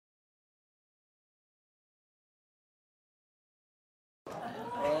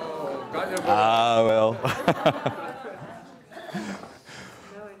Ah, well.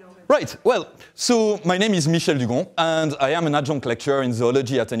 Right, well, so my name is Michel Dugon, and I am an adjunct lecturer in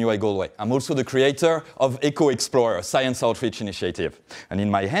zoology at NUI Galway. I'm also the creator of Eco Explorer, a science outreach initiative. And in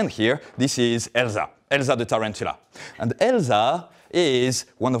my hand here, this is Elsa, Elsa the tarantula. And Elsa is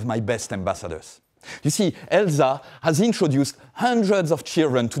one of my best ambassadors. You see, Elsa has introduced hundreds of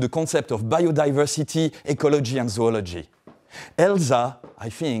children to the concept of biodiversity, ecology, and zoology. Elsa, I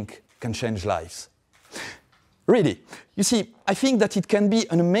think, can change lives. Really, you see, I think that it can be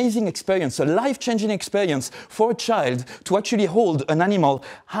an amazing experience, a life-changing experience for a child to actually hold an animal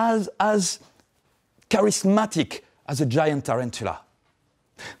as charismatic as a giant tarantula.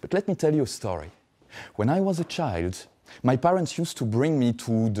 But let me tell you a story. When I was a child, my parents used to bring me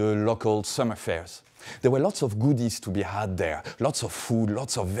to the local summer fairs. There were lots of goodies to be had there, lots of food,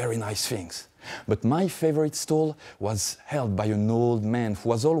 lots of very nice things. But my favorite stall was held by an old man who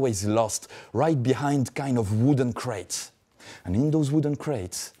was always lost right behind kind of wooden crates. And in those wooden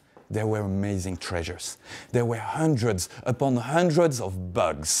crates, there were amazing treasures. There were hundreds upon hundreds of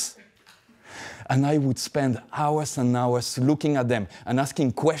bugs. And I would spend hours and hours looking at them and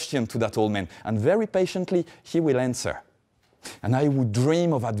asking questions to that old man. And very patiently, he will answer. And I would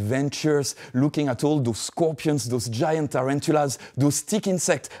dream of adventures looking at all those scorpions, those giant tarantulas, those stick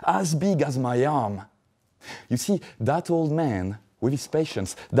insects as big as my arm. You see, that old man, with his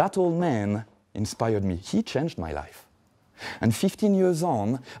patience, that old man inspired me. He changed my life. And 15 years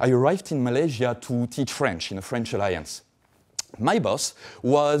on, I arrived in Malaysia to teach French in a French alliance. My boss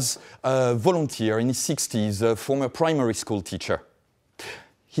was a volunteer in his 60s, a former primary school teacher.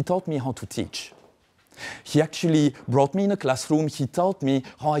 He taught me how to teach. He actually brought me in a classroom. He taught me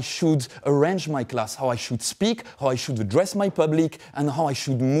how I should arrange my class, how I should speak, how I should address my public, and how I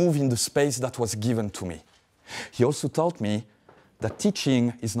should move in the space that was given to me. He also taught me that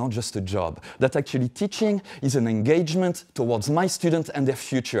teaching is not just a job, that actually teaching is an engagement towards my students and their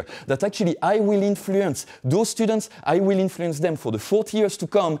future, that actually I will influence those students, I will influence them for the 40 years to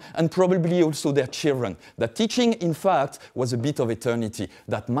come, and probably also their children. That teaching, in fact, was a bit of eternity,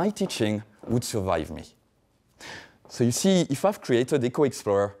 that my teaching would survive me. So you see, if I've created Eco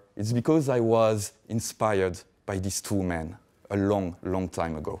Explorer, it's because I was inspired by these two men a long, long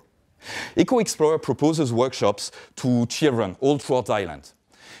time ago. Eco Explorer proposes workshops to children all throughout Ireland.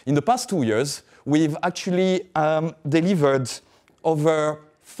 In the past 2 years, we've actually delivered over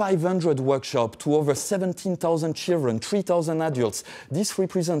 500 workshops to over 17,000 children, 3,000 adults. This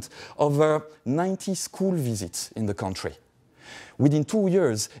represents over 90 school visits in the country. Within 2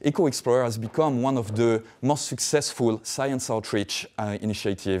 years, Eco Explorer has become one of the most successful science outreach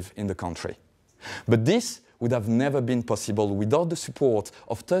initiatives in the country. But this would have never been possible without the support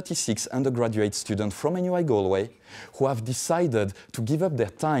of 36 undergraduate students from NUI Galway who have decided to give up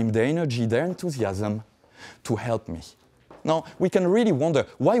their time, their energy, their enthusiasm to help me. Now, we can really wonder,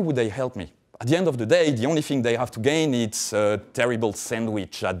 why would they help me? At the end of the day, the only thing they have to gain is a terrible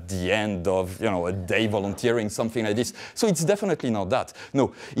sandwich at the end of a day volunteering, something like this. So it's definitely not that.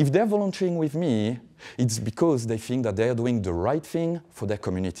 No, if they're volunteering with me, it's because they think that they're doing the right thing for their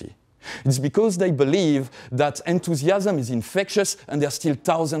community. It's because they believe that enthusiasm is infectious and there are still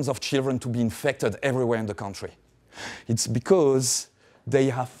thousands of children to be infected everywhere in the country. It's because they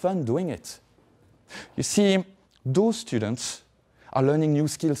have fun doing it. You see, those students are learning new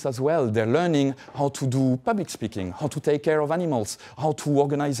skills as well. They're learning how to do public speaking, how to take care of animals, how to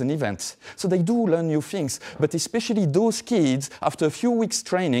organize an event. So they do learn new things, but especially those kids, after a few weeks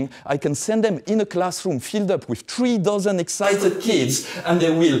training, I can send them in a classroom filled up with 3 dozen excited kids, and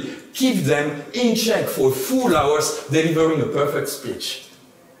they will keep them in check for full hours, delivering a perfect speech.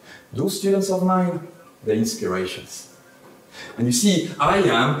 Those students of mine, they're inspirations. And you see, I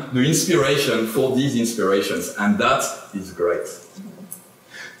am the inspiration for these inspirations, and that is great.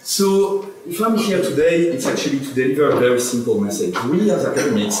 So, if I'm here today, it's actually to deliver a very simple message. We as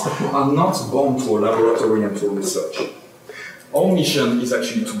academics are not born to a laboratory and to research. Our mission is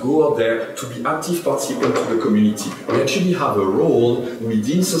actually to go out there, to be active participants to the community. We actually have a role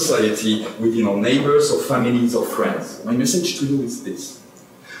within society, within our neighbors or families or friends. My message to you is this.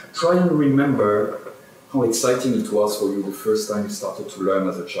 Try and remember how exciting it was for you the first time you started to learn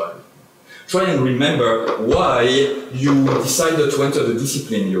as a child. Try and remember why you decided to enter the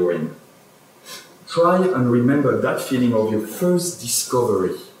discipline you're in. Try and remember that feeling of your first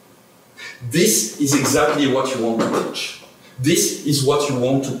discovery. This is exactly what you want to teach. This is what you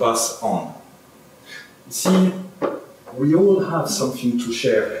want to pass on. See, We all have something to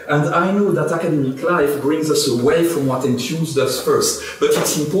share, and I know that academic life brings us away from what enthused us first, but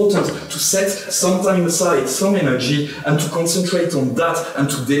it's important to set some time aside, some energy, and to concentrate on that and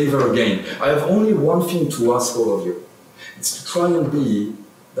to deliver again. I have only one thing to ask all of you. It's to try and be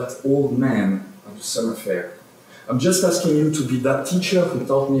that old man at the summer fair. I'm just asking you to be that teacher who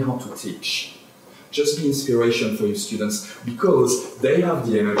taught me how to teach. Just be inspiration for your students, because they have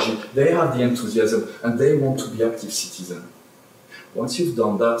the energy, they have the enthusiasm, and they want to be active citizens. Once you've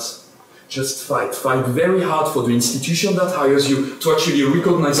done that, just fight. Fight very hard for the institution that hires you to actually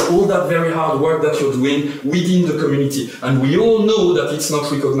recognize all that very hard work that you're doing within the community. And we all know that it's not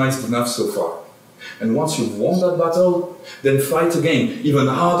recognized enough so far. And once you've won that battle, then fight again, even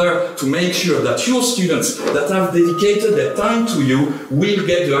harder, to make sure that your students that have dedicated their time to you will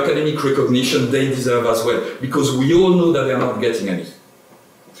get the academic recognition they deserve as well, because we all know that they're not getting any.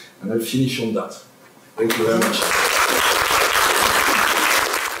 And I'll finish on that. Thank you very much.